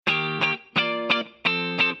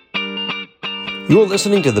You're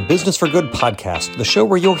listening to the Business for Good podcast, the show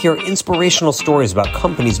where you'll hear inspirational stories about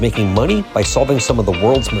companies making money by solving some of the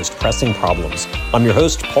world's most pressing problems. I'm your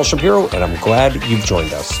host, Paul Shapiro, and I'm glad you've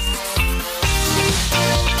joined us.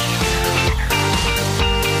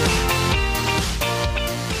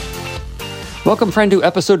 Welcome, friend, to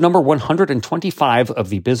episode number 125 of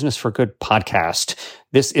the Business for Good podcast.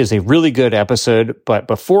 This is a really good episode, but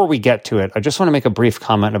before we get to it, I just want to make a brief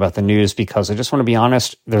comment about the news because I just want to be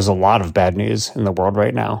honest, there's a lot of bad news in the world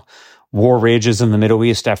right now. War rages in the Middle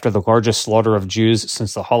East after the largest slaughter of Jews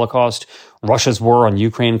since the Holocaust. Russia's war on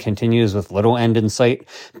Ukraine continues with little end in sight.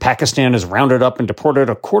 Pakistan has rounded up and deported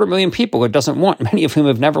 250,000 people it doesn't want, many of whom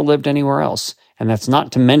have never lived anywhere else. And that's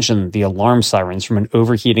not to mention the alarm sirens from an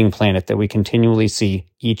overheating planet that we continually see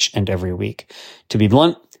each and every week. To be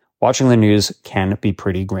blunt, watching the news can be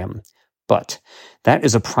pretty grim. But that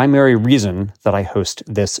is a primary reason that I host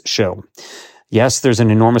this show. Yes, there's an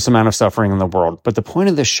enormous amount of suffering in the world, but the point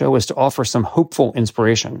of this show is to offer some hopeful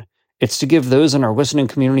inspiration. It's to give those in our listening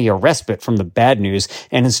community a respite from the bad news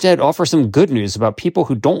and instead offer some good news about people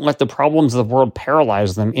who don't let the problems of the world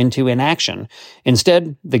paralyze them into inaction.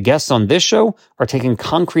 Instead, the guests on this show are taking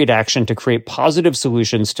concrete action to create positive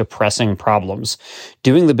solutions to pressing problems.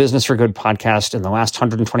 Doing the Business for Good podcast in the last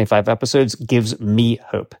 125 episodes gives me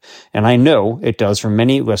hope. And I know it does for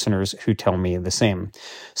many listeners who tell me the same.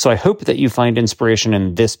 So I hope that you find inspiration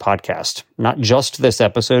in this podcast, not just this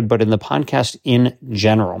episode, but in the podcast in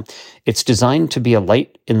general. It's designed to be a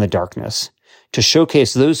light in the darkness, to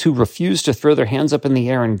showcase those who refuse to throw their hands up in the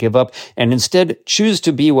air and give up, and instead choose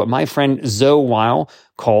to be what my friend Zoe Weil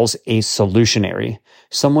calls a solutionary,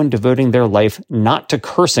 someone devoting their life not to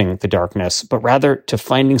cursing the darkness, but rather to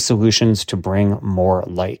finding solutions to bring more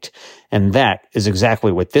light. And that is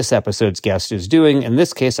exactly what this episode's guest is doing, in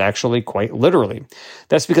this case, actually quite literally.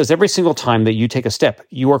 That's because every single time that you take a step,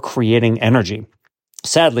 you are creating energy.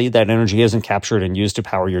 Sadly, that energy isn't captured and used to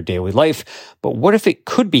power your daily life, but what if it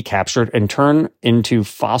could be captured and turned into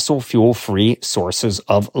fossil fuel-free sources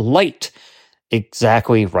of light?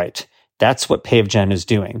 Exactly right. That's what Pavegen is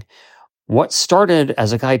doing. What started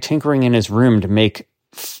as a guy tinkering in his room to make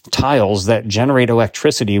tiles that generate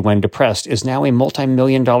electricity when depressed is now a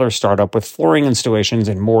multi-million-dollar startup with flooring installations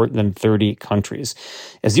in more than 30 countries.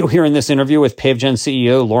 As you'll hear in this interview with Pavegen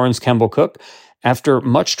CEO Lawrence Campbell-Cook, after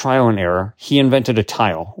much trial and error, he invented a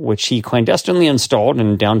tile, which he clandestinely installed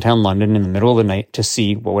in downtown London in the middle of the night to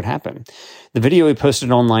see what would happen. The video he posted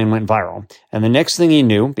online went viral, and the next thing he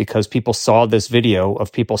knew, because people saw this video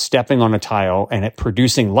of people stepping on a tile and it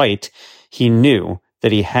producing light, he knew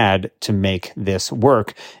that he had to make this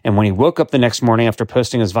work. And when he woke up the next morning after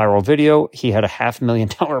posting his viral video, he had a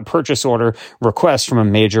 $500,000 purchase order request from a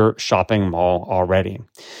major shopping mall already.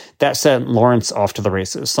 That sent Lawrence off to the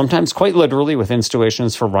races, sometimes quite literally with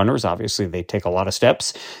installations for runners. Obviously, they take a lot of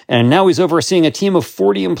steps. And now he's overseeing a team of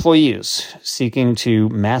 40 employees seeking to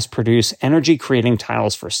mass produce energy-creating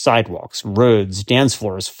tiles for sidewalks, roads, dance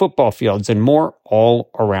floors, football fields, and more all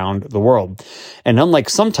around the world. And unlike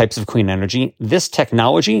some types of clean energy, this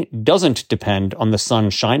technology doesn't depend on the sun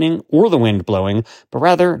shining or the wind blowing, but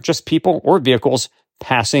rather just people or vehicles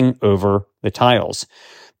passing over the tiles.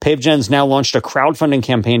 Pavegen's now launched a crowdfunding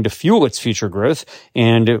campaign to fuel its future growth,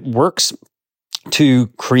 and it works to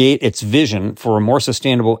create its vision for a more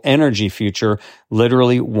sustainable energy future,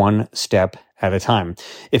 literally one step at a time.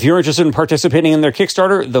 If you're interested in participating in their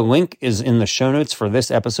Kickstarter, the link is in the show notes for this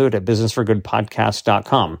episode at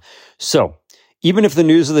businessforgoodpodcast.com. So, even if the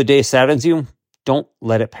news of the day saddens you, don't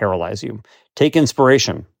let it paralyze you. Take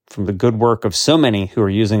inspiration from the good work of so many who are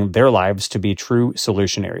using their lives to be true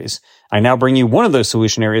solutionaries. I now bring you one of those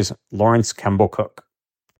solutionaries, Lawrence Campbell-Cook.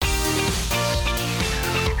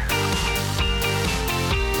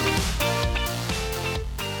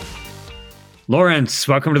 Lawrence,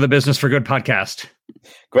 welcome to the Business for Good podcast.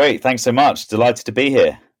 Great. Thanks so much. Delighted to be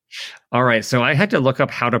here. All right. So I had to look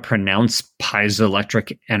up how to pronounce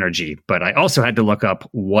piezoelectric energy, but I also had to look up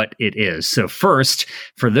what it is. So first,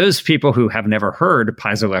 for those people who have never heard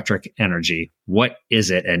piezoelectric energy, what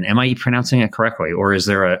is it? And am I pronouncing it correctly? Or is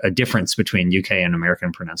there a difference between UK and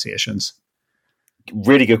American pronunciations?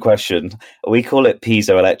 Really good question. We call it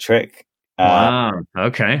piezoelectric. Wow.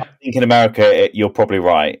 Okay. I think in America, you're probably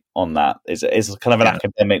right on that. It's kind of an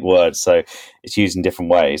academic word, so it's used in different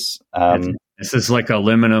ways. This is like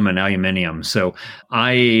aluminum and aluminium. So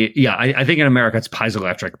I think in America it's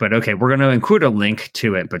piezoelectric, but okay, we're going to include a link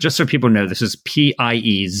to it. But just so people know, this is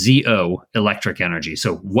PIEZO electric energy.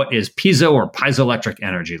 So what is piezo or piezoelectric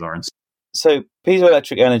energy, Lawrence? So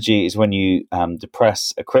piezoelectric energy is when you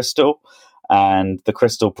depress a crystal and the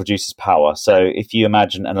crystal produces power. So if you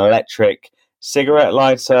imagine an electric cigarette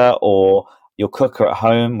lighter or your cooker at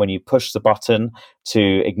home, when you push the button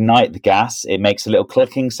to ignite the gas, it makes a little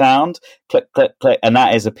clicking sound, click, click, click, and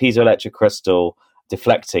that is a piezoelectric crystal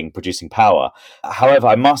deflecting, producing power. However,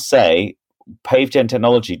 I must say, Pavegen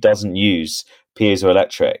technology doesn't use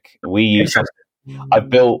piezoelectric. We use I've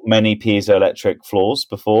built many piezoelectric floors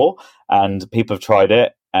before, and people have tried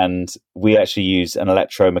it. And we actually use an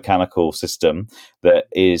electromechanical system that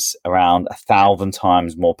is around 1,000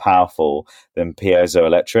 times more powerful than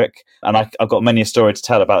piezoelectric. And I've got many a story to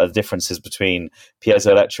tell about the differences between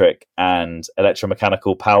piezoelectric and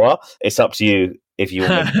electromechanical power. It's up to you if you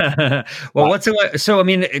want. Well, so I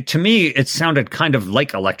mean, to me, it sounded kind of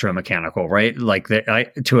like electromechanical, right? Like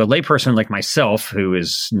to a layperson like myself, who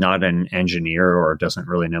is not an engineer or doesn't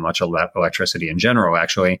really know much about electricity in general,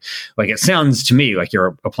 actually, like it sounds to me like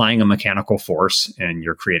you're applying a mechanical force and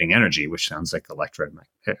you're creating energy, which sounds like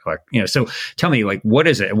So tell me, like, what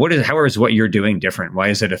is it? How is what you're doing different? Why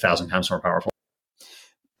is it 1,000 times more powerful?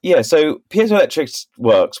 Yeah, so piezoelectric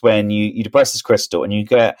works when you depress this crystal and you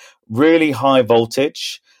get really high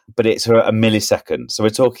voltage, but it's a millisecond. So we're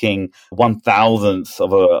talking 1,000th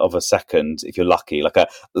of a second, if you're lucky, like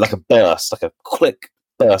a burst, like a quick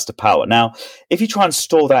burst of power. Now, if you try and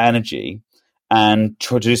store that energy and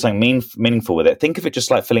try to do something meaningful with it, think of it just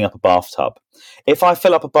like filling up a bathtub. If I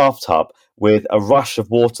fill up a bathtub with a rush of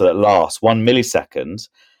water that lasts 1 millisecond,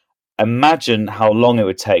 imagine how long it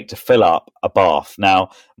would take to fill up a bath. Now,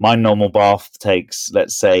 my normal bath takes,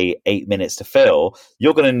 let's say, 8 minutes to fill.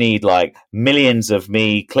 You're going to need like millions of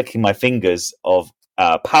me clicking my fingers of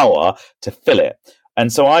power to fill it.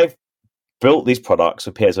 And so I've built these products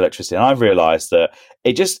with piezoelectricity, and I've realized that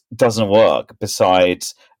it just doesn't work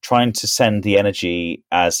besides trying to send the energy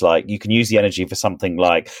as like, you can use the energy for something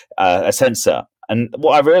like a sensor. And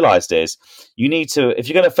what I realized is you need to, if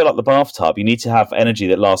you're going to fill up the bathtub, you need to have energy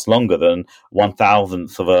that lasts longer than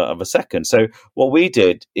 1,000th of a second. So what we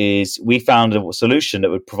did is we found a solution that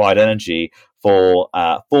would provide energy for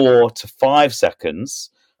 4 to 5 seconds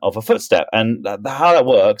of a footstep. And how that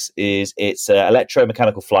works is it's an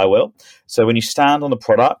electromechanical flywheel. So when you stand on the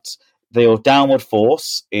product, the downward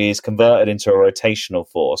force is converted into a rotational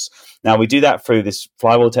force. Now, we do that through this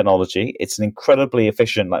flywheel technology. It's an incredibly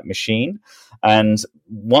efficient machine. And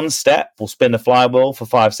one step will spin the flywheel for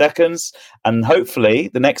 5 seconds. And hopefully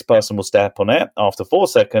the next person will step on it after 4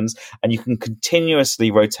 seconds. And you can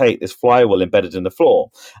continuously rotate this flywheel embedded in the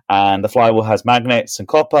floor. And the flywheel has magnets and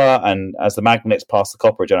copper. And as the magnets pass the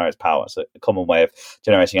copper, it generates power. So a common way of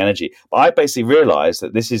generating energy. But I basically realized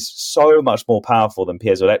that this is so much more powerful than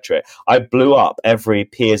piezoelectric. I blew up every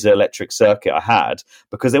piezoelectric circuit I had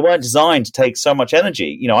because they weren't designed to take so much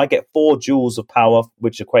energy. You know, I get 4 joules of power,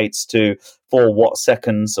 which equates to 4 watt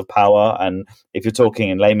seconds of power. And if you're talking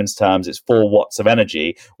in layman's terms, it's 4 watts of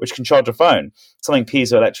energy, which can charge a phone. Something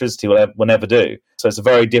piezoelectricity will never do. So it's a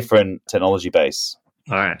very different technology base.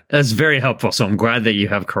 All right. That's very helpful. So I'm glad that you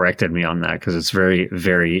have corrected me on that because it's very,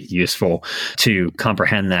 very useful to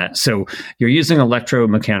comprehend that. So you're using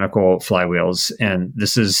electromechanical flywheels, and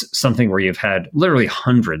this is something where you've had literally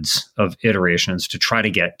hundreds of iterations to try to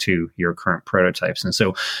get to your current prototypes. And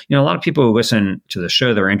so, a lot of people who listen to the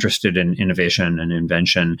show, they're interested in innovation and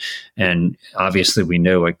invention. And obviously we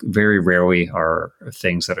know very rarely are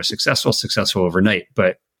things that are successful overnight,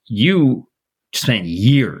 but you spent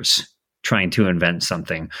years trying to invent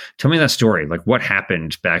something. Tell me that story. Like, what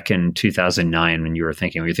happened back in 2009 when you were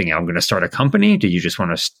thinking, I'm going to start a company? Did you just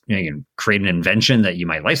want to create an invention that you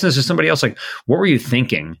might license to somebody else? Like, what were you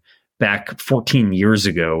thinking back 14 years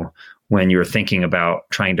ago when you were thinking about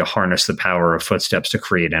trying to harness the power of footsteps to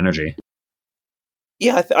create energy?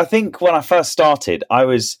 Yeah, I think when I first started, I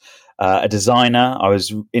was a designer. I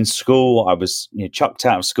was in school. I was chucked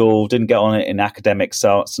out of school, didn't get on it in academic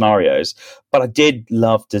scenarios, but I did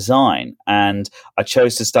love design. And I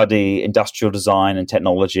chose to study industrial design and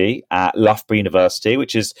technology at Loughborough University,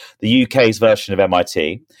 which is the UK's version of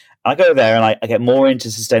MIT. I go there and I get more into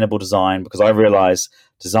sustainable design because I realize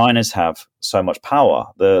designers have so much power.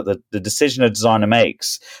 The decision a designer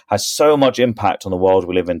makes has so much impact on the world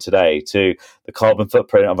we live in today, to the carbon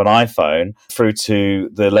footprint of an iPhone through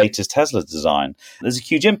to the latest Tesla design. There's a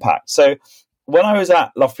huge impact. So when I was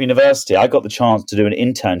at Loughborough University, I got the chance to do an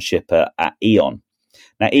internship at E.ON.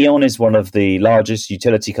 Now, E.ON is one of the largest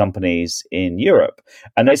utility companies in Europe.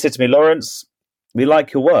 And they said to me, Lawrence, we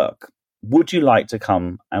like your work. Would you like to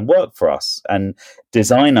come and work for us and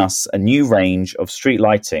design us a new range of street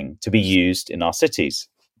lighting to be used in our cities?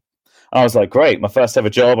 And I was like, great, my first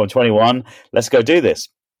ever job, I'm 21, let's go do this.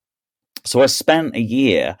 So I spent a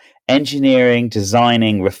year engineering,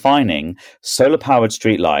 designing, refining solar-powered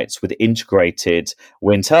streetlights with integrated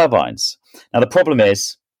wind turbines. Now, the problem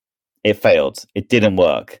is It failed. It didn't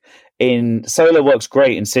work. In solar works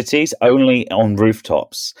great in cities, only on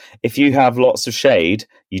rooftops. If you have lots of shade,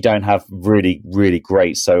 you don't have really, really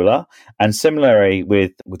great solar. And similarly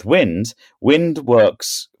with wind, wind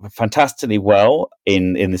works fantastically well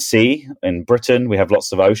in the sea. In Britain, we have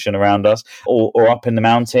lots of ocean around us, or up in the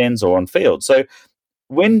mountains or on fields. So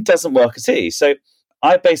wind doesn't work at sea. So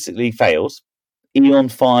I basically failed. Elon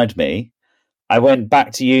fired me. I went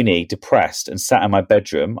back to uni depressed and sat in my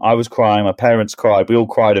bedroom. I was crying. My parents cried. We all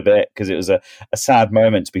cried a bit because it was a sad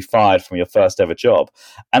moment to be fired from your first ever job.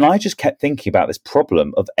 And I just kept thinking about this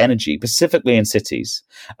problem of energy, specifically in cities.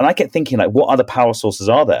 And I kept thinking, like, what other power sources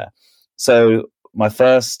are there? So my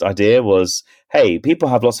first idea was, hey, people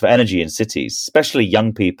have lots of energy in cities, especially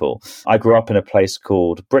young people. I grew up in a place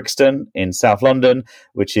called Brixton in South London,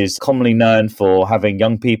 which is commonly known for having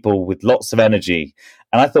young people with lots of energy.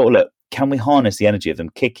 And I thought, look, can we harness the energy of them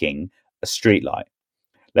kicking a street light?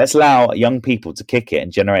 Let's allow young people to kick it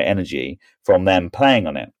and generate energy from them playing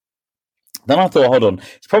on it. Then I thought, hold on,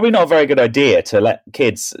 it's probably not a very good idea to let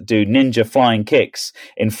kids do ninja flying kicks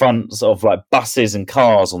in front of like buses and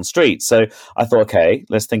cars on streets. So I thought, okay,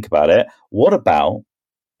 let's think about it. What about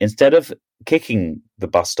instead of kicking the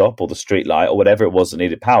bus stop or the street light or whatever it was that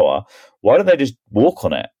needed power, why don't they just walk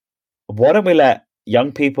on it? Why don't we let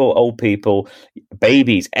young people, old people,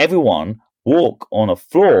 babies, everyone walk on a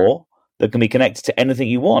floor that can be connected to anything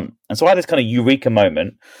you want? And so I had this kind of eureka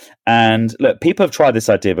moment. And look, people have tried this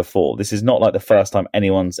idea before. This is not like the first time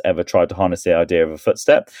anyone's ever tried to harness the idea of a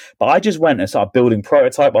footstep. But I just went and started building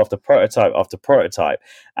prototype after prototype after prototype.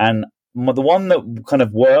 And the one that kind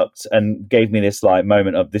of worked and gave me this like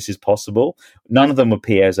moment of this is possible, none of them were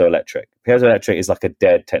piezoelectric. Piezoelectric is like a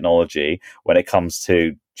dead technology when it comes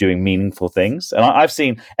to doing meaningful things. And I've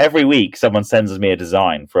seen every week someone sends me a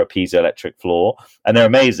design for a piezoelectric floor, and they're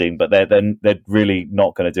amazing, but they're really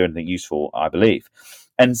not going to do anything useful, I believe.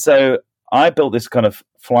 And so I built this kind of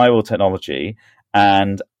flywheel technology,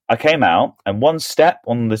 and I came out, and one step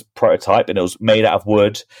on this prototype, and it was made out of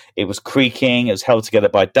wood. It was creaking. It was held together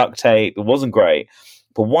by duct tape. It wasn't great.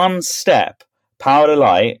 But one step powered a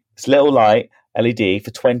light, this little light LED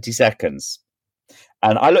for 20 seconds.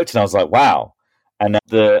 And I looked and I was like, wow. And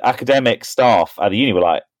the academic staff at the uni were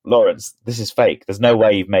like, Lawrence, this is fake. There's no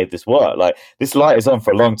way you've made this work. Like, this light is on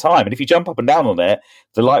for a long time. And if you jump up and down on it,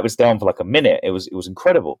 the light was down for like a minute. It was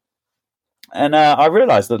incredible. And I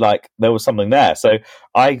realized that like there was something there. So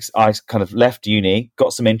I kind of left uni,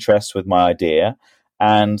 got some interest with my idea,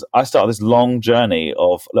 and I started this long journey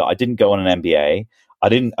of, look, I didn't go on an MBA. I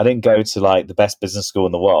didn't go to like the best business school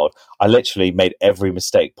in the world. I literally made every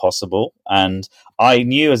mistake possible. And I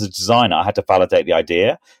knew as a designer, I had to validate the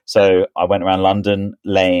idea. So I went around London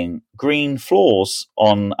laying green floors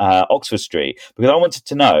on Oxford Street because I wanted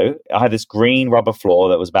to know, I had this green rubber floor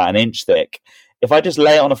that was about an inch thick. If I just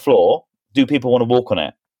lay it on a floor, do people want to walk on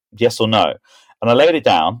it? Yes or no? And I laid it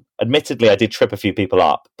down. Admittedly, I did trip a few people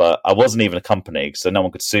up, but I wasn't even a company, so no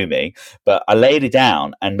one could sue me. But I laid it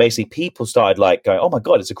down, and basically people started like going, oh my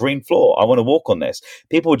God, it's a green floor. I want to walk on this.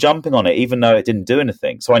 People were jumping on it, even though it didn't do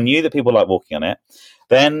anything. So I knew that people liked walking on it.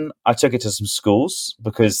 Then I took it to some schools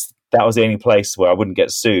because that was the only place where I wouldn't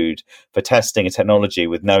get sued for testing a technology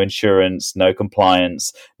with no insurance, no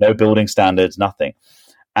compliance, no building standards, nothing.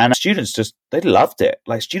 And students they loved it.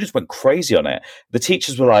 Like, students went crazy on it. The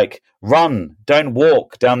teachers were like, run, don't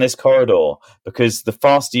walk down this corridor, because the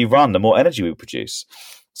faster you run, the more energy we produce.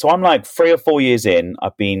 So I'm like 3 or 4 years in,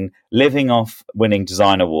 I've been living off winning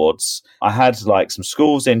design awards. I had like some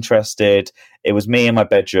schools interested. It was me in my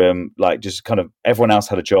bedroom, like just kind of everyone else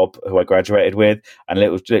had a job who I graduated with. And it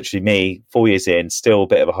was literally me 4 years in, still a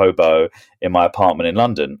bit of a hobo in my apartment in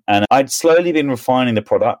London. And I'd slowly been refining the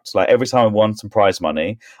product. Like every time I won some prize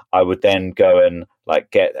money, I would then go and like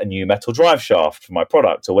get a new metal drive shaft for my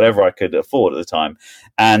product or whatever I could afford at the time.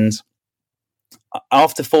 And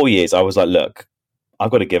after 4 years, I was like, look, I've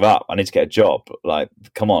got to give up. I need to get a job. Like,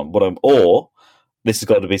 come on, or this has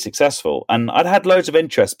got to be successful. And I'd had loads of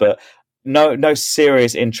interest, but no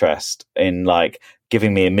serious interest in like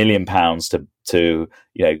giving me £1 million to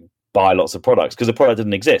buy lots of products, because the product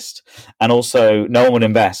didn't exist. And also no one would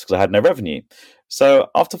invest because I had no revenue. So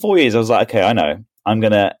after 4 years, I was like, okay, I know. I'm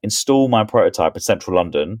going to install my prototype in central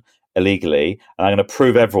London illegally, and I'm going to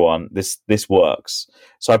prove everyone this works.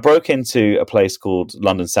 So I broke into a place called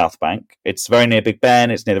London South Bank. It's very near Big Ben.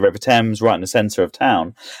 It's near the River Thames, right in the centre of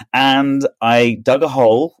town. And I dug a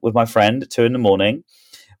hole with my friend at 2 a.m.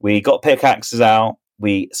 We got pickaxes out.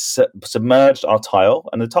 We submerged our tile,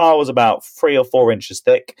 and the tile was about 3 or 4 inches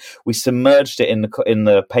thick. We submerged it in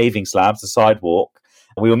the paving slabs, the sidewalk,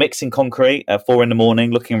 We were mixing concrete at 4 a.m,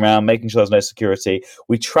 looking around, making sure there's no security.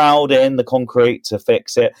 We troweled in the concrete to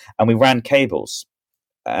fix it, and we ran cables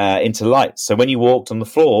into lights. So when you walked on the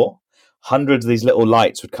floor, hundreds of these little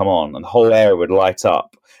lights would come on and the whole area would light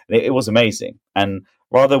up. And it was amazing. And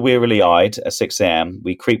rather wearily eyed at 6 a.m,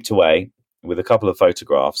 we creeped away with a couple of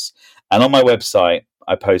photographs. And on my website,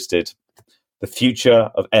 I posted, "The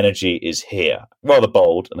future of energy is here." Rather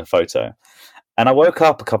bold in a photo. And I woke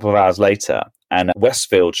up a couple of hours later and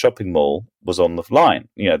Westfield shopping mall was on the line,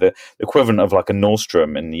 the equivalent of like a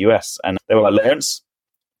Nordstrom in the US. And they were like, "Lawrence,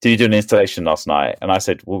 did you do an installation last night?" And I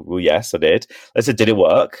said, well, yes, I did. They said, "Did it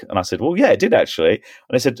work?" And I said, "Well, yeah, it did actually."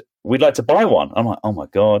 And they said, "We'd like to buy one." I'm like, "Oh my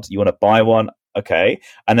God, you want to buy one? Okay."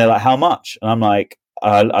 And they're like, "How much?" And I'm like,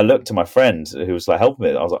 I looked at my friend who was like helping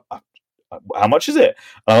me. I was like, "How much is it?"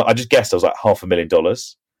 I just guessed. I was like,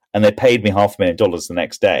 $500,000. And they paid me $500,000 the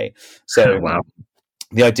next day. So wow.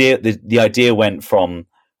 The idea went from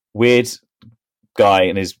weird guy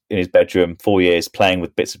in his bedroom 4 years playing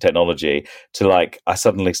with bits of technology to like I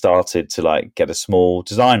suddenly started to like get a small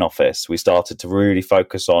design office. We started to really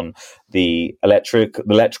focus on the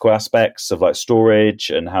electrical aspects of like storage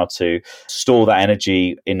and how to store that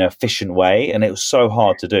energy in an efficient way. And it was so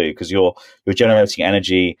hard to do because you're generating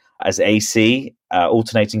energy as AC,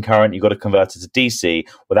 alternating current. You've got to convert it to DC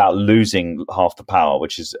without losing half the power,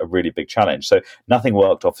 which is a really big challenge. So nothing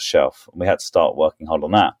worked off the shelf, and we had to start working hard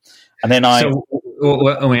on that. And then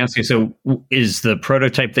let me ask you, so is the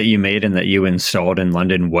prototype that you made and that you installed in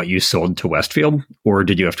London what you sold to Westfield, or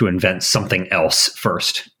did you have to invent something else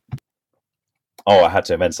first? Oh, I had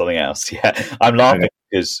to invent something else. Yeah, I'm laughing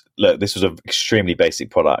because, look, this was an extremely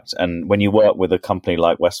basic product. And when you work with a company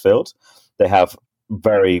like Westfield, they have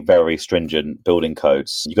very, very stringent building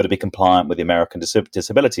codes. You've got to be compliant with the American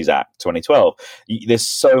Disabilities Act 2012. There's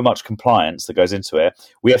so much compliance that goes into it.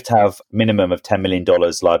 We have to have minimum of $10 million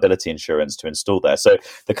liability insurance to install there. So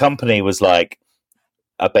the company was like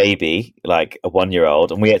a baby, like a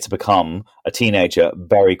 1-year-old, and we had to become a teenager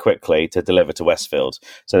very quickly to deliver to Westfield.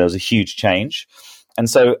 So there was a huge change. And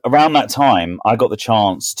so around that time, I got the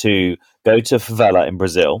chance to go to a favela in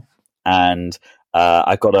Brazil, and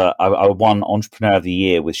I won Entrepreneur of the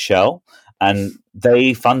Year with Shell, and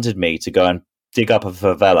they funded me to go and dig up a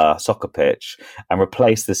favela soccer pitch and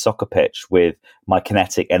replace the soccer pitch with my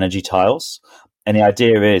kinetic energy tiles. And the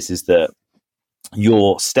idea is that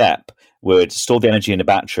your step would store the energy in a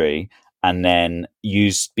battery and then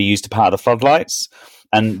be used to power the floodlights.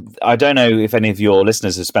 And I don't know if any of your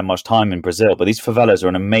listeners have spent much time in Brazil, but these favelas are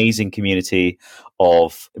an amazing community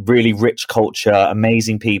of really rich culture,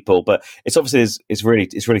 amazing people. But it's obviously it's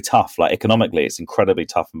really tough. Like economically, it's an incredibly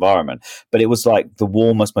tough environment. But it was like the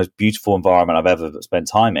warmest, most beautiful environment I've ever spent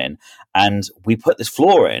time in. And we put this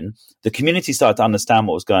floor in. The community started to understand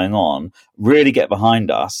what was going on, really get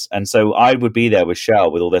behind us. And so I would be there with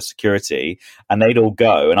Shell with all their security, and they'd all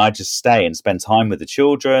go, and I'd just stay and spend time with the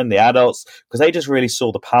children, the adults, because they just really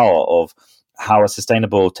saw the power of how a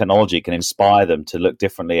sustainable technology can inspire them to look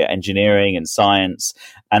differently at engineering and science.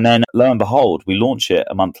 And then lo and behold, we launch it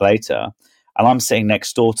a month later, and I'm sitting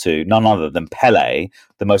next door to none other than Pele,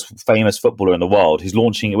 the most famous footballer in the world, who's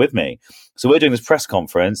launching it with me. So we're doing this press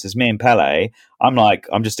conference. It's me and Pele.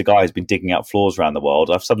 I'm just a guy who's been digging out floors around the world.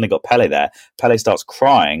 I've suddenly got Pele there. Pele starts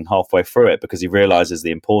crying halfway through it because he realizes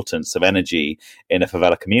the importance of energy in a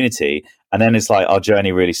favela community. And then it's like our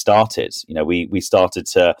journey really started. We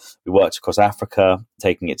worked across Africa,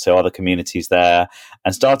 taking it to other communities there,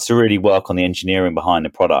 and started to really work on the engineering behind the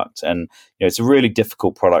product. And it's a really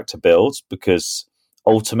difficult product to build because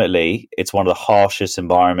ultimately it's one of the harshest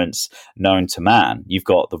environments known to man. You've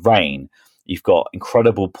got the rain, you've got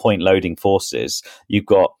incredible point loading forces, you've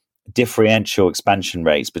got differential expansion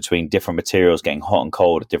rates between different materials getting hot and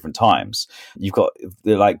cold at different times. You've got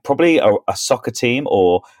like probably a soccer team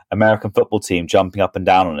or American football team jumping up and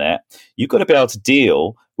down on it. You've got to be able to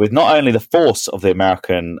deal with not only the force of the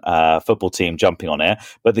American football team jumping on it,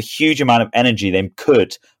 but the huge amount of energy they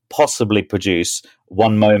could possibly produce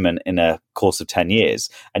one moment in a course of 10 years.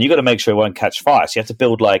 And you've got to make sure it won't catch fire. So you have to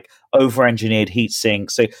build like over-engineered heat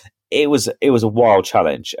sinks. So it was a wild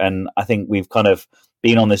challenge. And I think we've kind of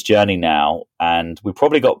been on this journey now, and we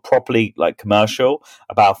probably got properly like commercial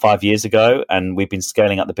about 5 years ago. And we've been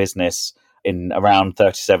scaling up the business in around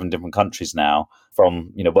 37 different countries now,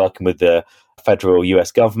 from, working with the federal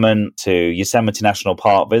US government to Yosemite National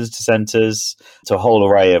Park visitor centers to a whole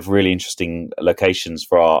array of really interesting locations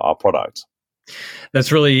for our product.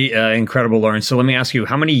 That's really incredible, Lawrence. So let me ask you,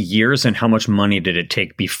 how many years and how much money did it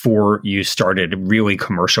take before you started really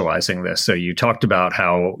commercializing this? So you talked about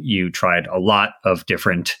how you tried a lot of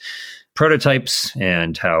different prototypes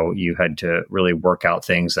and how you had to really work out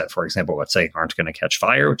things that, for example, let's say aren't going to catch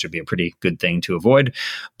fire, which would be a pretty good thing to avoid.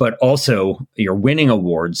 But also you're winning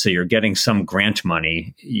awards. So you're getting some grant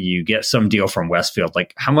money. You get some deal from Westfield.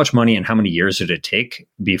 Like how much money and how many years did it take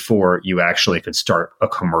before you actually could start a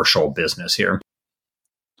commercial business here?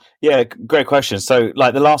 Yeah, great question. So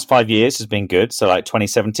like the last 5 years has been good. So like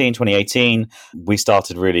 2017, 2018, we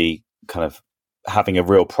started really kind of having a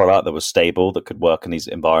real product that was stable, that could work in these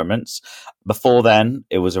environments. Before then,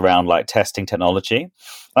 it was around like testing technology. And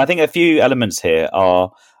I think a few elements here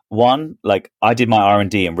are, one, like I did my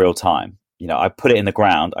R&D in real time. I put it in the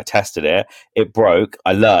ground, I tested it, it broke,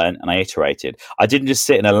 I learned, and I iterated. I didn't just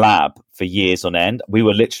sit in a lab for years on end. We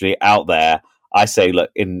were literally out there. I say, look,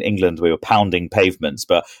 in England, we were pounding pavements,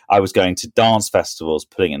 but I was going to dance festivals,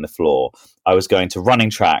 putting it in the floor. I was going to running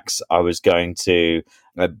tracks. I was going to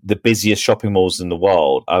the busiest shopping malls in the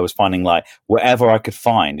world. I was finding like wherever I could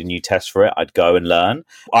find a new test for it, I'd go and learn.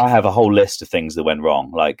 I have a whole list of things that went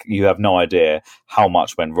wrong. Like you have no idea how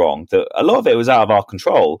much went wrong. A lot of it was out of our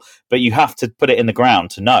control, but you have to put it in the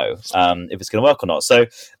ground to know if it's going to work or not. So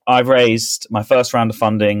I've raised, my first round of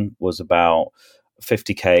funding was about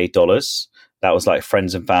 $50,000. That was like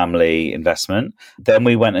friends and family investment. Then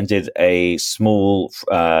we went and did a small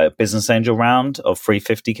business angel round of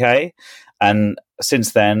 $350K. And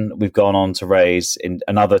since then, we've gone on to raise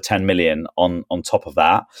another 10 million on top of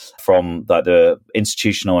that from like the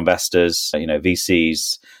institutional investors,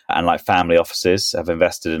 VCs and like family offices have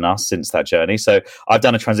invested in us since that journey. So I've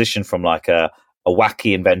done a transition from like a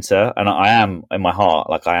wacky inventor, and I am in my heart,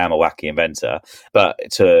 like I am a wacky inventor, but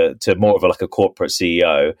to more of like a corporate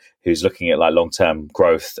CEO who's looking at like long-term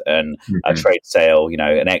growth and a trade sale,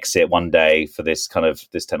 an exit one day for this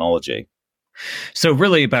technology. So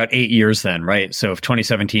really about 8 years then, right? So if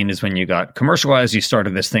 2017 is when you got commercialized, you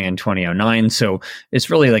started this thing in 2009. So it's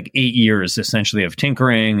really like 8 years essentially of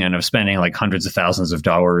tinkering and of spending like hundreds of thousands of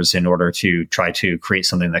dollars in order to try to create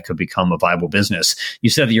something that could become a viable business. You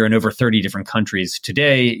said that you're in over 30 different countries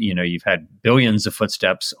today. You've had billions of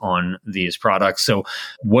footsteps on these products. So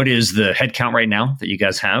what is the headcount right now that you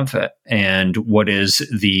guys have? And what is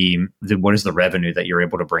the revenue that you're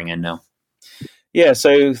able to bring in now? Yeah,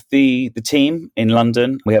 so the team in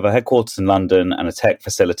London, we have a headquarters in London and a tech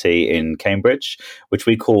facility in Cambridge, which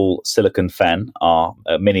we call Silicon Fen, our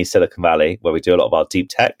mini Silicon Valley, where we do a lot of our deep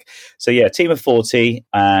tech. So yeah, team of 40,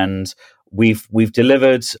 and we've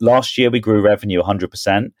delivered, last year we grew revenue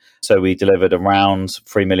 100%. So we delivered around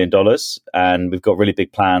 $3 million, and we've got really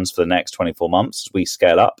big plans for the next 24 months as we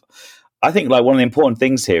scale up. I think like one of the important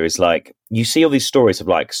things here is like you see all these stories of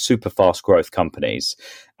like super fast growth companies,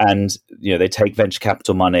 and they take venture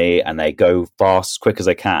capital money and they go fast, quick as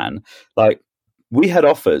they can. Like we had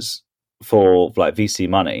offers for like VC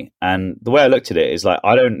money, and the way I looked at it is like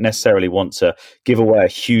I don't necessarily want to give away a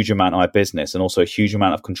huge amount of my business and also a huge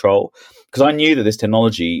amount of control, because I knew that this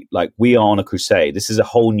technology, like we are on a crusade. This is a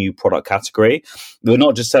whole new product category. We're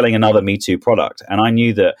not just selling another Me Too product, and I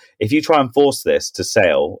knew that if you try and force this to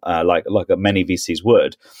sale, like many VCs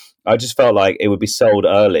would, I just felt like it would be sold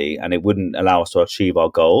early and it wouldn't allow us to achieve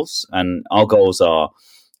our goals. And our goals are,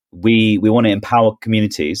 we want to empower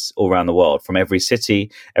communities all around the world, from every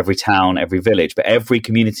city, every town, every village, but every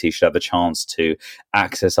community should have the chance to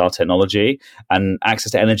access our technology. And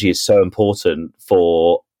access to energy is so important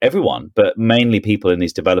for everyone, but mainly people in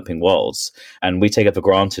these developing worlds. And we take it for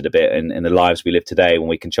granted a bit in the lives we live today, when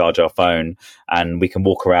we can charge our phone and we can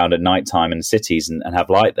walk around at nighttime in the cities and have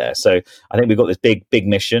light there. So I think we've got this big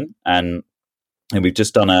mission, and we've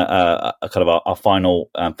just done a kind of our final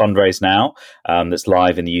fundraise now that's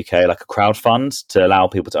live in the UK, like a crowd fund to allow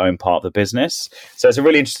people to own part of the business. So it's a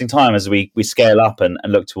really interesting time as we scale up and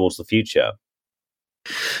look towards the future.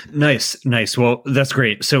 Nice. Well, that's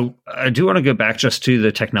great. So I do want to go back just to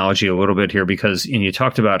the technology a little bit here, because you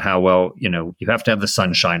talked about how, well, you have to have the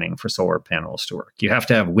sun shining for solar panels to work. You have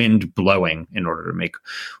to have wind blowing in order to make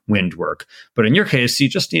wind work. But in your case, you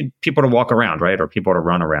just need people to walk around, right? Or people to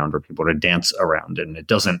run around, or people to dance around. And it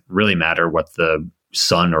doesn't really matter what the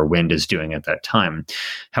sun or wind is doing at that time.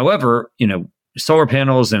 However, solar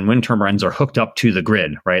panels and wind turbines are hooked up to the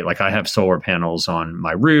grid, right? Like I have solar panels on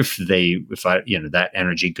my roof. That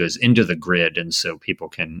energy goes into the grid, and so people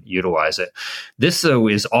can utilize it. This though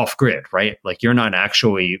is off grid, right? Like you're not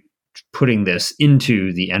actually putting this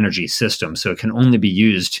into the energy system, so it can only be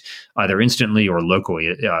used either instantly or locally.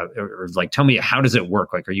 Or like, tell me, how does it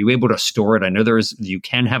work? Like, are you able to store it? I know you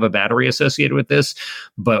can have a battery associated with this,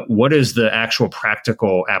 but what is the actual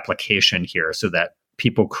practical application here so that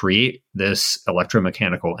people create this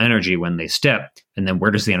electromechanical energy when they step, and then where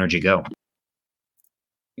does the energy go?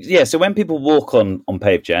 Yeah, so when people walk on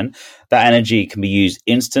Pavegen, that energy can be used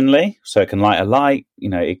instantly. So it can light a light,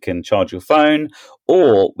 it can charge your phone,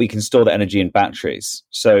 or we can store the energy in batteries.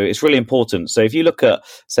 So it's really important. So if you look at,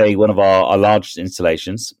 say, one of our largest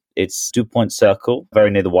installations, it's DuPont Circle, very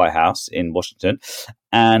near the White House in Washington.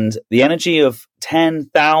 And the energy of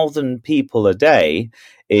 10,000 people a day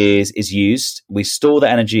is used. We store the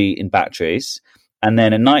energy in batteries. And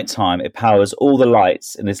then at nighttime, it powers all the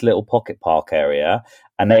lights in this little pocket park area,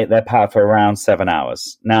 and they're powered for around 7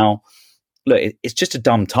 hours. Now, look, it's just a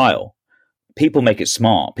dumb tile. People make it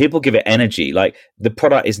smart. People give it energy. Like, the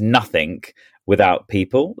product is nothing without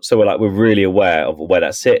people. So we're really aware of where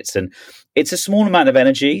that sits. And it's a small amount of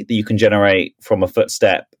energy that you can generate from a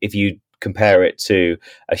footstep if you compare it to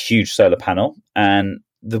a huge solar panel. And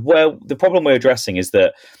the problem we're addressing is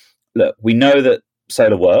that, look, we know that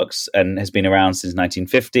solar works and has been around since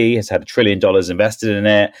 1950, has had $1 trillion invested in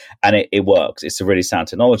it, and it works. It's a really sound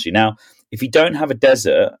technology. Now, if you don't have a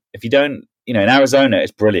desert, if you don't, in Arizona,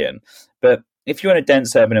 it's brilliant. But if you're in a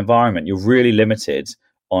dense urban environment, you're really limited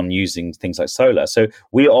on using things like solar. So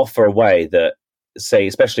we offer a way that, say,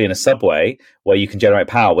 especially in a subway where you can generate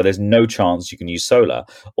power, where there's no chance you can use solar,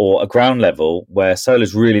 or a ground level where solar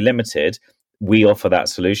is really limited, we offer that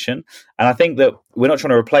solution. And I think that we're not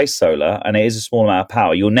trying to replace solar, and it is a small amount of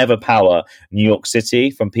power. You'll never power New York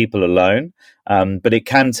City from people alone, but it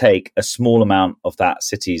can take a small amount of that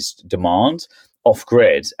city's demand off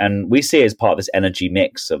grid. And we see it as part of this energy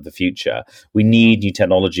mix of the future. We need new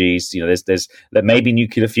technologies. There's maybe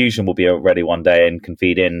nuclear fusion will be ready one day and can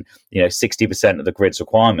feed in 60% of the grid's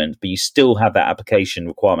requirement, but you still have that application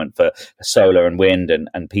requirement for solar and wind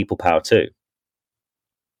and people power too.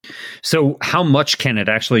 So how much can it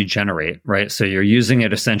actually generate, right? So you're using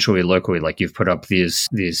it essentially locally, like you've put up these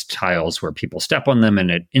tiles where people step on them and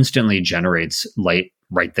it instantly generates light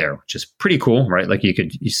right there, which is pretty cool, right? Like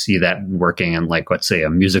you see that working in, like, let's say, a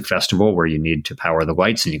music festival where you need to power the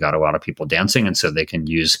lights and you got a lot of people dancing. And so they can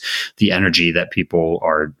use the energy that people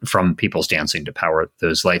are from people's dancing to power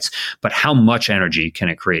those lights. But how much energy can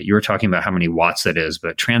it create? You were talking about how many watts that is,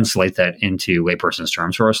 but translate that into layperson's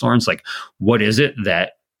terms for us, Lawrence. Like, what is it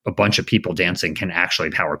that a bunch of people dancing can actually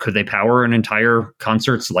power? Could they power an entire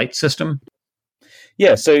concert's light system?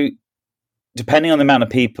 Yeah. So depending on the amount of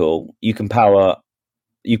people, you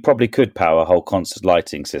probably could power a whole concert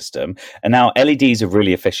lighting system. And now LEDs are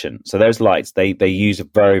really efficient. So those lights, they use a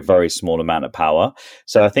very, very small amount of power.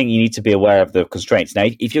 So I think you need to be aware of the constraints. Now,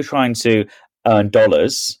 if you're trying to earn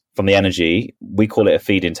dollars from the energy, we call it a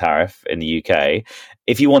feed-in tariff in the UK.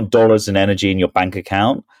 If you want dollars in energy in your bank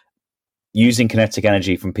account, using kinetic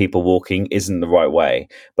energy from people walking isn't the right way.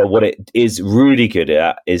 But what it is really good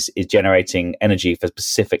at is generating energy for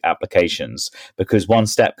specific applications, because one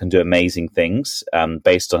step can do amazing things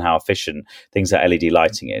based on how efficient things like LED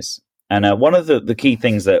lighting is. And one of the key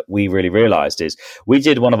things that we really realized is we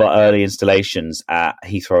did one of our early installations at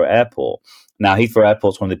Heathrow Airport. Now, Heathrow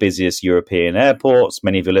Airport is one of the busiest European airports.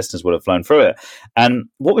 Many of your listeners would have flown through it. And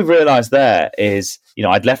what we realized there is,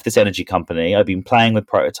 I'd left this energy company. I'd been playing with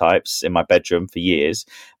prototypes in my bedroom for years.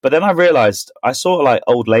 But then I realized I saw like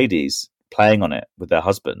old ladies playing on it with their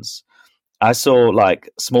husbands. I saw like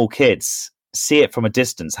small kids see it from a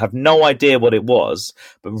distance, have no idea what it was,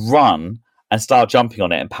 but run and start jumping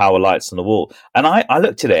on it and power lights on the wall. And I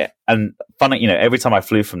looked at it, and funny, every time I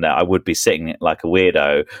flew from there, I would be sitting like a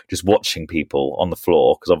weirdo, just watching people on the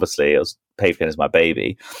floor, because obviously Pavegen is my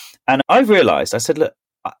baby. And I realized, I said, look,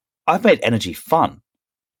 I've made energy fun.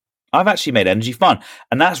 I've actually made energy fun.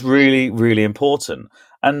 And that's really, really important.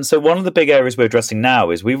 And so one of the big areas we're addressing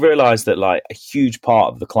now is we realize that like a huge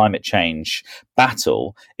part of the climate change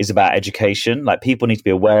battle is about education. Like, people need to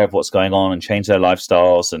be aware of what's going on and change their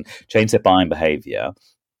lifestyles and change their buying behavior.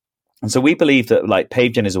 And so we believe that like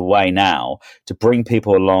Pavegen is a way now to bring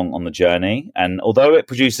people along on the journey. And although it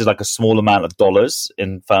produces like a small amount of dollars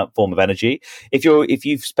in form of energy, if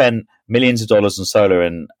you've spent millions of dollars on solar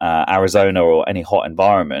in Arizona or any hot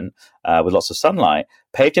environment with lots of sunlight,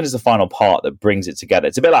 Pavegen is the final part that brings it together.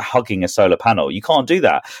 It's a bit like hugging a solar panel. You can't do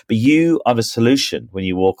that, but you are the solution when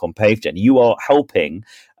you walk on Pavegen. You are helping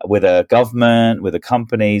with a government, with the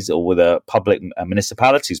companies, or with a public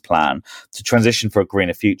municipalities plan to transition for a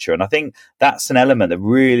greener future. And I think that's an element that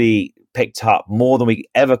really picked up more than we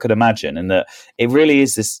ever could imagine, and that it really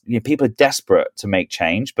is this, people are desperate to make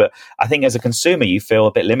change, but I think as a consumer you feel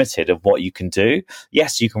a bit limited of what you can do.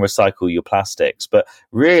 Yes, you can recycle your plastics, but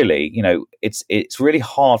really, it's really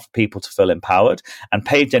hard for people to feel empowered, and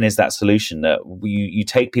Pavegen is that solution that you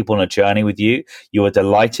take people on a journey with you. You are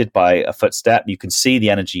delighted by a footstep, you can see the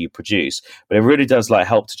energy you produce, but it really does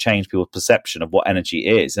help to change people's perception of what energy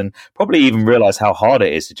is, and probably even realize how hard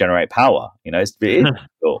it is to generate power. It is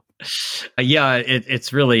cool. Yeah,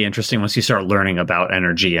 it's really interesting once you start learning about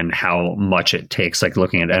energy and how much it takes,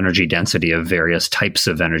 looking at energy density of various types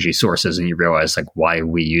of energy sources, and you realize why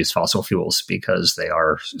we use fossil fuels, because they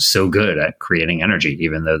are so good at creating energy,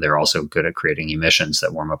 even though they're also good at creating emissions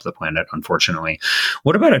that warm up the planet, unfortunately.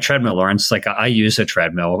 What about a treadmill, Lawrence? I use a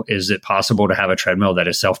treadmill. Is it possible to have a treadmill that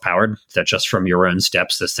is self-powered, that just from your own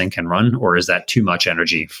steps this thing can run, or is that too much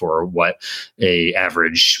energy for what an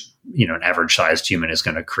average sized human is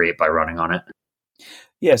going to create by running on it?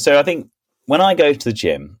 Yeah, so I think when I go to the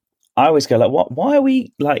gym, I always go why are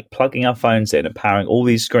we plugging our phones in and powering all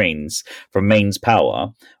these screens from mains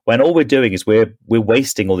power when all we're doing is we're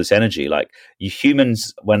wasting all this energy? You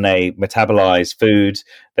humans, when they metabolize food,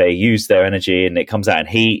 they use their energy and it comes out in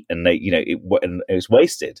heat, and it's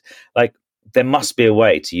wasted. There must be a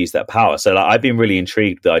way to use that power. So I've been really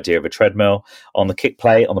intrigued with the idea of a treadmill. On the kick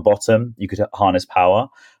plate on the bottom, you could harness power.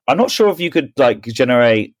 I'm not sure if you could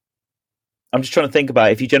generate. I'm just trying to think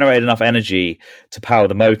about if you generate enough energy to power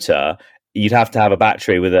the motor, you'd have to have a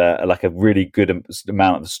battery with a really good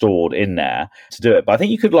amount stored in there to do it. But I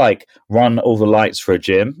think you could run all the lights for a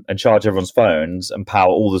gym and charge everyone's phones and power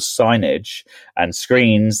all the signage and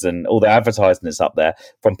screens and all the advertising that's up there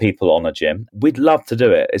from people on a gym. We'd love to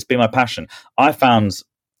do it. It's been my passion. I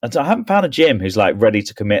haven't found a gym who's ready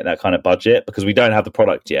to commit that kind of budget, because we don't have the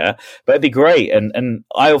product yet, but it'd be great. And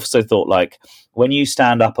I also thought when you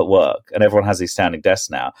stand up at work, and everyone has these standing desks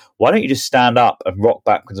now, why don't you just stand up and rock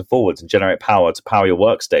backwards and forwards and generate power to power your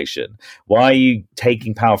workstation? Why are you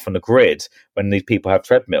taking power from the grid when these people have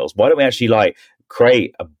treadmills? Why don't we actually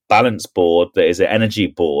create a balance board that is an energy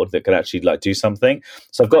board that could actually do something?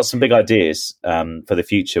 So I've got some big ideas for the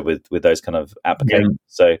future with those kind of applications. Yeah.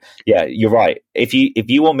 So yeah, you're right. If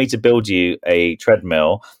you want me to build you a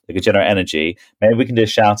treadmill that could generate energy, maybe we can do a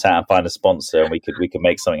shout out and find a sponsor, and we can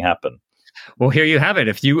make something happen. Well, here you have it.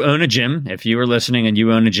 If you own a gym, if you are listening and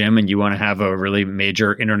you own a gym and you want to have a really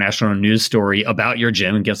major international news story about your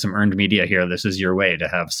gym and get some earned media here, this is your way to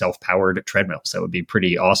have self-powered treadmills. That would be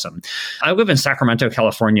pretty awesome. I live in Sacramento,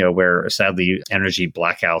 California, where sadly energy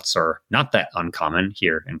blackouts are not that uncommon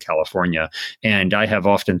here in California. And I have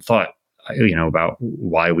often thought, about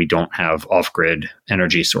why we don't have off-grid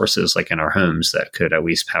energy sources in our homes that could at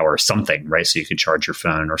least power something, right? So you could charge your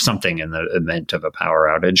phone or something in the event of a power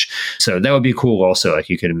outage. So that would be cool. Also,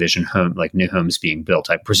 you could envision new homes being built.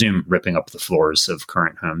 I presume ripping up the floors of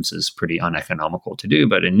current homes is pretty uneconomical to do,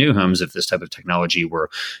 but in new homes, if this type of technology were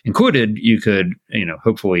included, you could,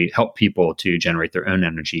 hopefully help people to generate their own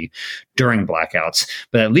energy during blackouts.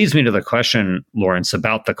 But that leads me to the question, Lawrence,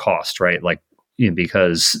 about the cost, right?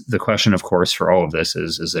 Because the question, of course, for all of this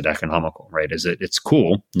is it economical, right? It's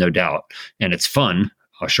cool, no doubt, and it's fun,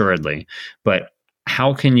 assuredly, but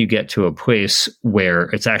how can you get to a place where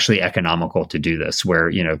it's actually economical to do this,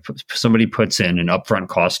 where somebody puts in an upfront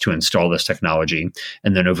cost to install this technology,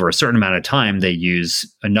 and then over a certain amount of time they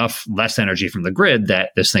use enough less energy from the grid that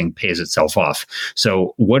this thing pays itself off?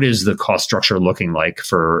 So what is the cost structure looking like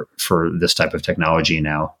for this type of technology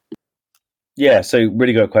now? Yeah, so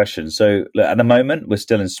really good question. So at the moment, we're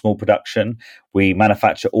still in small production. We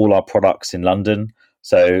manufacture all our products in London.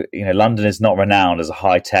 So, London is not renowned as a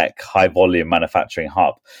high-tech, high-volume manufacturing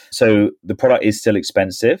hub. So the product is still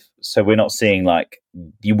expensive. So we're not seeing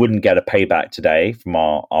you wouldn't get a payback today from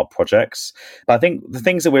our projects. But I think the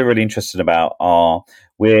things that we're really interested about are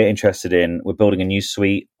we're building a new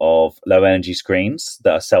suite of low-energy screens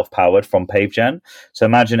that are self-powered from Pavegen. So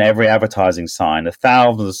imagine every advertising sign, the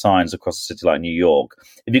thousands of signs across a city like New York.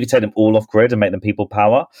 If you could take them all off-grid and make them people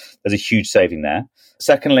power, there's a huge saving there.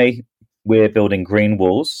 Secondly, we're building green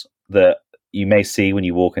walls that you may see when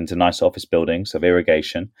you walk into nice office buildings of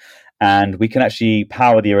irrigation. And we can actually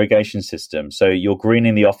power the irrigation system. So you're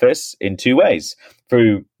greening the office in two ways: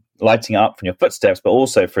 through lighting up from your footsteps, but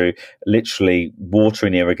also through literally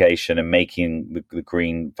watering the irrigation and making the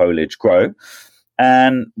green foliage grow.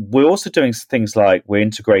 And we're also doing things like we're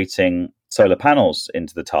integrating solar panels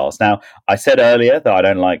into the tiles. Now, I said earlier that I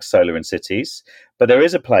don't like solar in cities, but there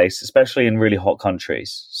is a place, especially in really hot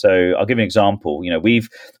countries. So I'll give you an example. We've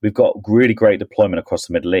got really great deployment across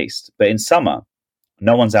the Middle East, but in summer,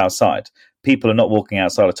 No one's outside. People are not walking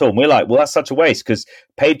outside at all. And we're like, well, that's such a waste because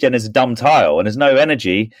Pavegen is a dumb tile and there's no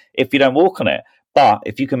energy if you don't walk on it. But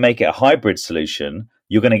if you can make it a hybrid solution,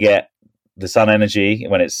 you're going to get the sun energy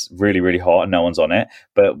when it's really, really hot and no one's on it.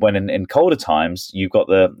 But when in colder times, you've got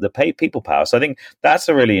the people power. So I think that's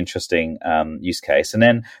a really interesting use case. And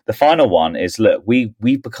then the final one is, look, we've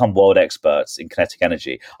become world experts in kinetic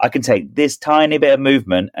energy. I can take this tiny bit of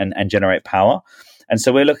movement and generate power. And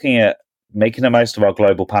so we're looking at making the most of our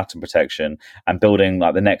global patent protection and building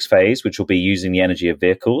like the next phase, which will be using the energy of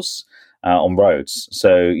vehicles on roads.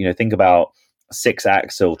 So, think about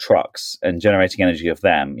 6-axle trucks and generating energy of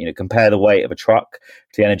them. Compare the weight of a truck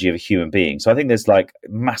to the energy of a human being. So I think there's like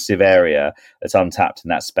massive area that's untapped in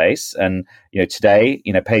that space. And today,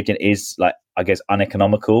 Pavegen is like, I guess,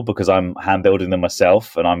 uneconomical because I'm hand building them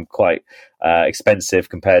myself and I'm quite expensive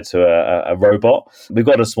compared to a robot. We've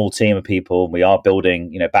got a small team of people and we are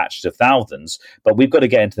building batches of thousands, but we've got to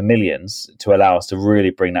get into the millions to allow us to really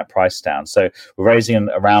bring that price down. So we're raising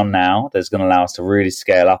around now that's going to allow us to really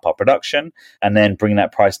scale up our production and then bring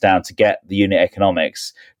that price down to get the unit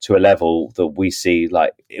economics to a level that we see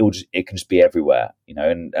like it can just be everywhere,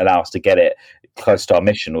 and allow us to get it close to our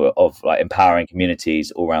mission of like empowering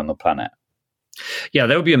communities all around the planet. Yeah,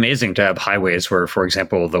 that would be amazing to have highways where, for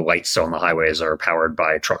example, the lights on the highways are powered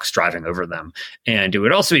by trucks driving over them. And it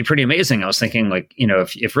would also be pretty amazing. I was thinking like,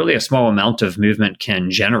 if really a small amount of movement can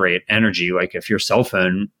generate energy, like if your cell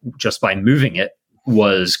phone, just by moving it,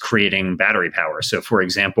 was creating battery power. So for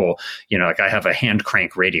example, like I have a hand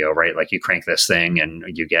crank radio, right? Like you crank this thing and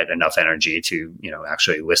you get enough energy to,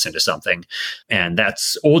 actually listen to something. And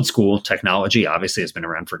that's old school technology. Obviously it's been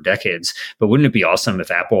around for decades, but wouldn't it be awesome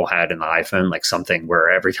if Apple had in the iPhone, like something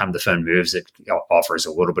where every time the phone moves, it offers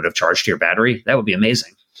a little bit of charge to your battery? That would be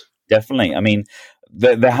amazing. Definitely. I mean,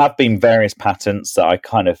 there have been various patents that I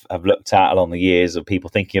kind of have looked at along the years of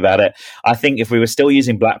people thinking about it. I think if we were still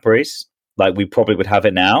using Blackberries, like we probably would have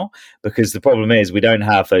it now, because the problem is we don't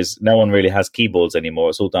have those. No one really has keyboards anymore.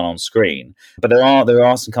 It's all done on screen. But there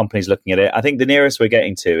are some companies looking at it. I think the nearest we're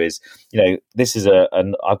getting to is, this is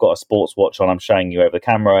I've got a sports watch on. I'm showing you over the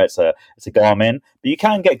camera. It's a Garmin, but you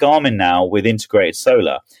can get Garmin now with integrated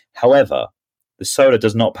solar. However, the solar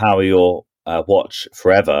does not power your watch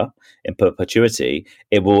forever in perpetuity.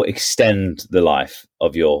 It will extend the life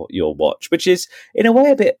of your watch, which is in a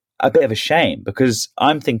way a bit of a shame, because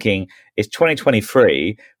I'm thinking it's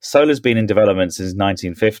 2023. Solar's been in development since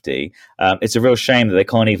 1950. It's a real shame that they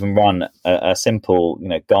can't even run a simple,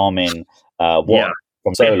 Garmin watch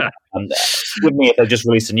from solar. And with me, if they just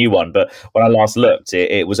released a new one, but when I last looked,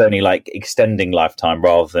 it was only like extending lifetime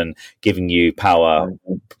rather than giving you power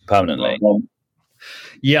permanently.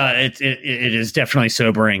 Yeah, it is definitely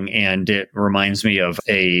sobering, and it reminds me of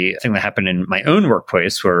a thing that happened in my own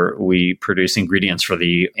workplace where we produce ingredients for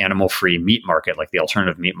the animal-free meat market, like the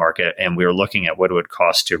alternative meat market, and we were looking at what it would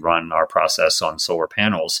cost to run our process on solar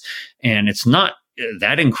panels. And it's not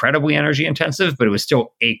that incredibly energy intensive, but it was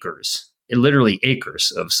still literally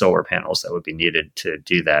acres of solar panels that would be needed to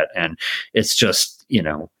do that. And it's just,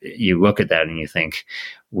 you look at that and you think,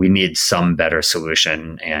 we need some better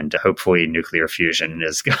solution, and hopefully nuclear fusion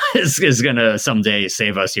is going to someday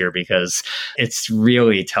save us here, because it's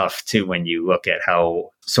really tough when you look at how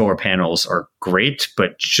solar panels are great,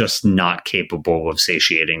 but just not capable of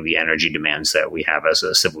satiating the energy demands that we have as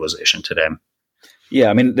a civilization today. Yeah,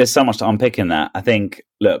 I mean, there's so much to unpick in that. I think,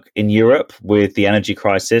 look, in Europe, with the energy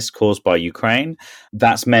crisis caused by Ukraine,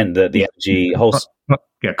 that's meant that the energy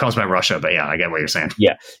caused by Russia, but yeah, I get what you're saying.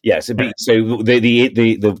 Yeah. So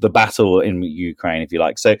the battle in Ukraine, if you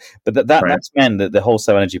like. So, but that's meant that the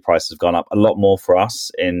wholesale energy prices have gone up a lot more for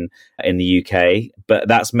us in the UK. But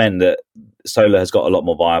that's meant that solar has got a lot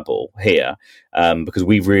more viable here, because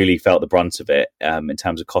we've really felt the brunt of it in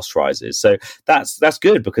terms of cost rises. So that's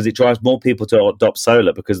good, because it drives more people to adopt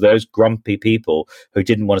solar, because those grumpy people who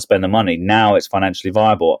didn't want to spend the money, now it's financially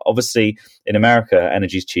viable. Obviously, in America,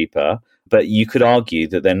 energy is cheaper, but you could argue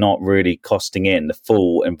that they're not really costing in the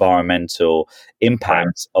full environmental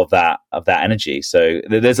impact of that energy. So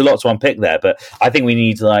there's a lot to unpick there, but I think we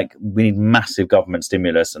need massive government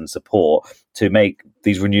stimulus and support to make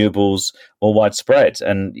these renewables more widespread.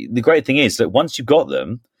 And the great thing is that once you've got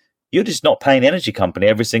them, you're just not paying the energy company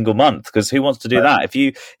every single month, because who wants to do that? If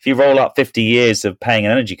you roll up 50 years of paying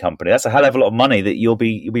an energy company, that's a hell of a lot of money that you'll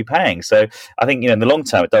be paying. So I think in the long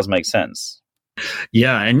term, it does make sense.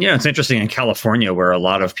 Yeah. And, it's interesting in California, where a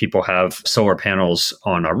lot of people have solar panels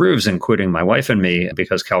on our roofs, including my wife and me,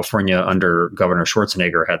 because California under Governor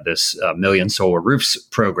Schwarzenegger had this Million Solar Roofs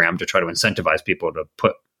program to try to incentivize people to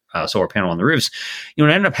put solar panel on the roofs. What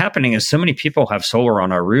ended up happening is so many people have solar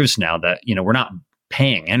on our roofs now that, we're not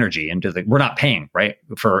paying energy we're not paying, right,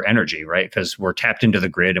 for energy, right? Because we're tapped into the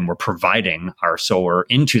grid and we're providing our solar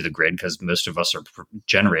into the grid because most of us are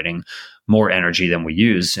generating more energy than we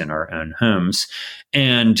use in our own homes.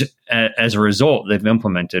 And as a result, they've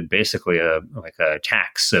implemented basically a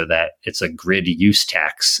tax, so that it's a grid use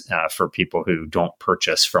tax for people who don't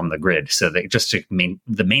purchase from the grid. So they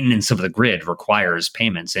the maintenance of the grid requires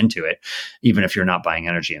payments into it, even if you're not buying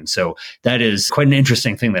energy. And so that is quite an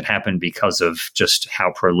interesting thing that happened because of just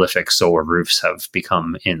how prolific solar roofs have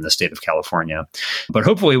become in the state of California. But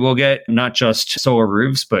hopefully we'll get not just solar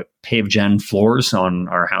roofs, but Pavegen floors on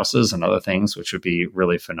our houses and other things, which would be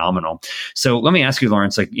really phenomenal. So let me ask you,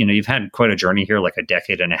 Lawrence, you've had quite a journey here, like a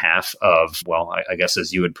decade and a half of, well, I guess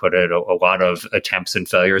as you would put it, a lot of attempts and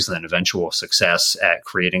failures and then eventual success at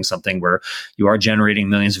creating something where you are generating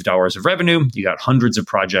millions of dollars of revenue. You got hundreds of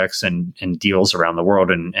projects and deals around the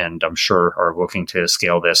world, and I'm sure are looking to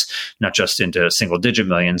scale this not just into single digit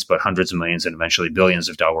millions, but hundreds of millions and eventually billions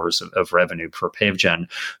of dollars of revenue for Pavegen.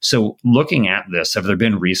 So looking at this, have there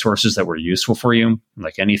been resources that were useful for you,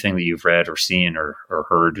 like anything that you've read or seen or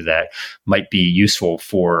heard that might be useful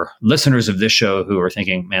for listeners of this show who are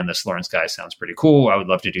thinking, man, this Lawrence guy sounds pretty cool, I would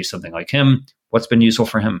love to do something like him? What's been useful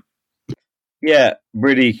for him? Yeah,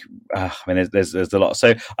 really. There's a lot.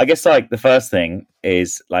 So I guess the first thing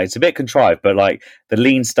is it's a bit contrived, but the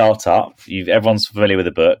Lean Startup. Everyone's familiar with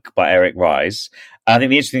the book by Eric Ries. And I think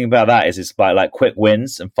the interesting thing about that is it's about quick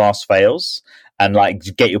wins and fast fails, and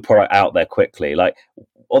get your product out there quickly.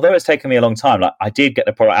 Although it's taken me a long time, I did get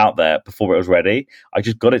the product out there before it was ready. I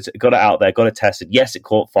just got it out there, got it tested. Yes, it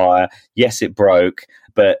caught fire. Yes, it broke,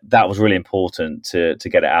 but that was really important to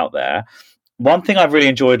get it out there. One thing I've really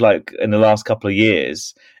enjoyed, in the last couple of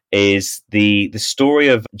years, is the story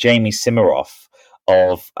of Jamie Simoroff,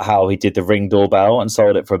 of how he did the Ring doorbell and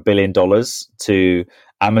sold it for $1 billion to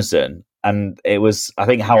Amazon. And it was, I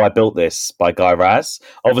think, How I Built This by Guy Raz.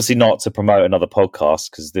 Obviously, not to promote another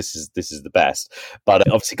podcast because this is the best. But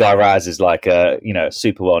obviously, Guy Raz is a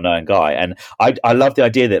super well known guy, and I love the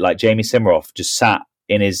idea that Jamie Simoroff just sat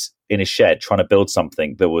in his shed trying to build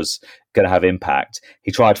something that was going to have impact.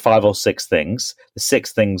 He tried 5 or 6 things. The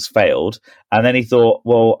 6 things failed, and then he thought,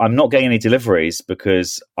 well, I'm not getting any deliveries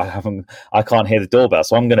because I can't hear the doorbell,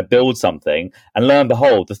 so I'm going to build something. And lo and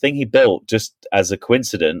behold, the thing he built, just as a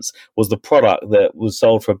coincidence, was the product that was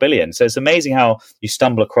sold for $1 billion. So it's amazing how you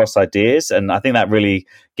stumble across ideas, and I think that really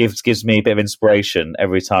gives me a bit of inspiration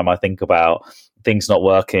every time I think about things not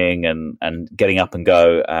working and getting up and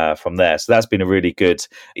go from there. So that's been a really good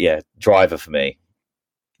driver for me.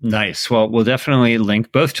 Nice. Well, we'll definitely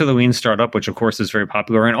link both to the Lean Startup, which of course is very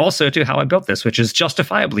popular, and also to How I Built This, which is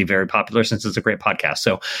justifiably very popular since it's a great podcast.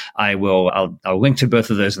 So I'll link to both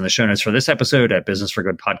of those in the show notes for this episode at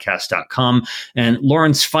businessforgoodpodcast.com. And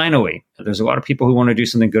Lawrence, finally, there's a lot of people who want to do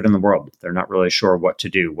something good in the world. They're not really sure what to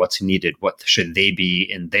do, what's needed, what should they be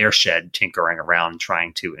in their shed tinkering around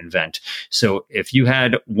trying to invent. So if you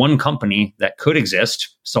had one company that could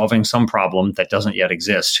exist solving some problem that doesn't yet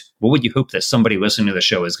exist, what would you hope that somebody listening to the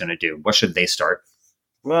show is going to do? What should they start?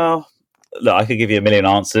 Well, look, I could give you a million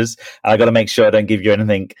answers, and I got to make sure I don't give you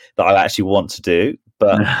anything that I actually want to do.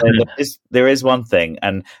 But there is one thing,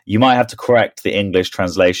 and you might have to correct the English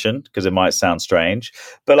translation because it might sound strange.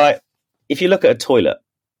 But if you look at a toilet,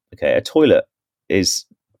 okay, a toilet is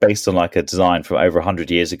based on a design from over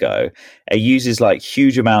 100 years ago. It uses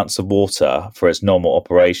huge amounts of water for its normal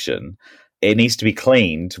operation. It needs to be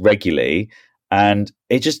cleaned regularly, and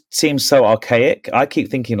it just seems so archaic. I keep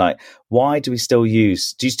thinking why do we still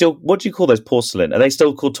use? What do you call those porcelain? Are they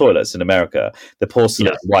still called toilets in America? The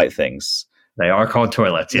porcelain white things. They are called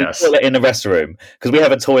toilets. Yes. Toilet in the restroom, because we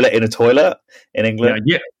have a toilet in a toilet in England.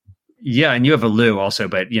 Yeah, and you have a loo also,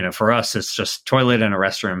 but for us it's just toilet and a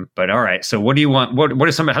restroom. But all right, so what do you want?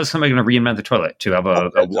 How's somebody going to reinvent the toilet to have a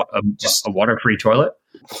water-free toilet?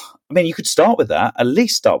 I mean, you could start with that. At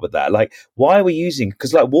least start with that. Why are we using?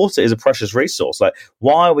 Because water is a precious resource.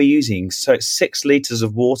 Why are we using 6 liters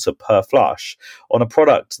of water per flush on a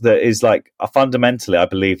product that is fundamentally, I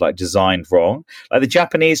believe, designed wrong? The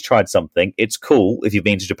Japanese tried something. It's cool if you've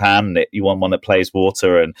been to Japan and you want one that plays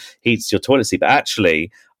water and heats your toilet seat, but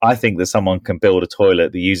actually, I think that someone can build a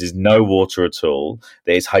toilet that uses no water at all,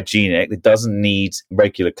 that is hygienic, that doesn't need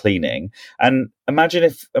regular cleaning. And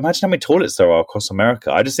imagine how many toilets there are across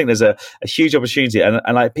America. I just think there's a huge opportunity.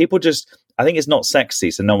 And people just, I think it's not sexy,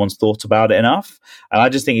 so no one's thought about it enough. And I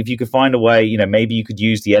just think if you could find a way, maybe you could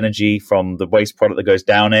use the energy from the waste product that goes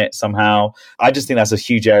down it somehow. I just think that's a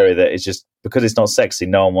huge area that is just, because it's not sexy,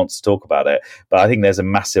 no one wants to talk about it. But I think there's a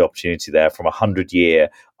massive opportunity there from 100-year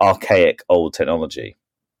archaic old technology.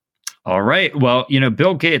 All right. Well,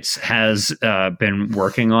 Bill Gates has been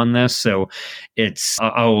working on this. So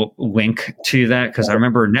I'll link to that because I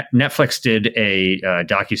remember Netflix did a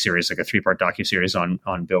docuseries, like a 3-part docuseries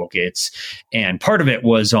on Bill Gates. And part of it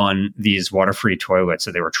was on these water-free toilets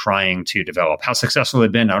that they were trying to develop. How successful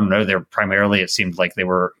they've been, I don't know. It seemed like they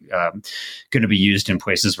were going to be used in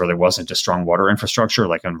places where there wasn't a strong water infrastructure,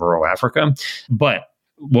 like in rural Africa. But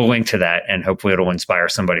we'll link to that, and hopefully it'll inspire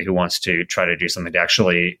somebody who wants to try to do something to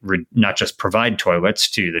actually not just provide toilets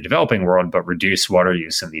to the developing world, but reduce water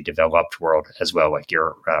use in the developed world as well, like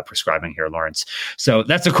you're prescribing here, Lawrence. So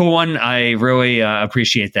that's a cool one. I really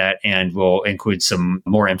appreciate that, and we'll include some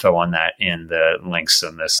more info on that in the links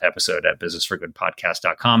in this episode at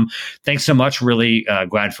businessforgoodpodcast.com. Thanks so much. Really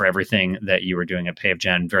glad for everything that you were doing at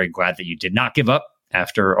Pavegen. Very glad that you did not give up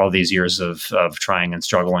after all these years of trying and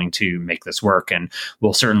struggling to make this work. And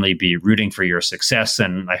we'll certainly be rooting for your success.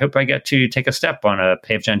 And I hope I get to take a step on a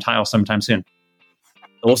Pavegen tile sometime soon.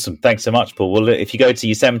 Awesome. Thanks so much, Paul. Well, if you go to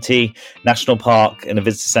Yosemite National Park in a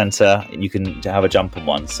visitor center, you can have a jump on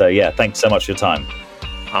one. So yeah, thanks so much for your time.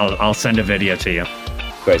 I'll send a video to you.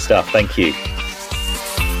 Great stuff. Thank you.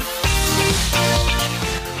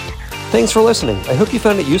 Thanks for listening. I hope you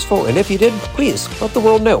found it useful, and if you did, please let the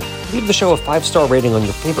world know. Leave the show a 5-star rating on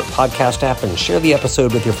your favorite podcast app and share the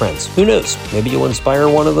episode with your friends. Who knows? Maybe you'll inspire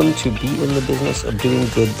one of them to be in the business of doing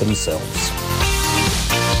good themselves.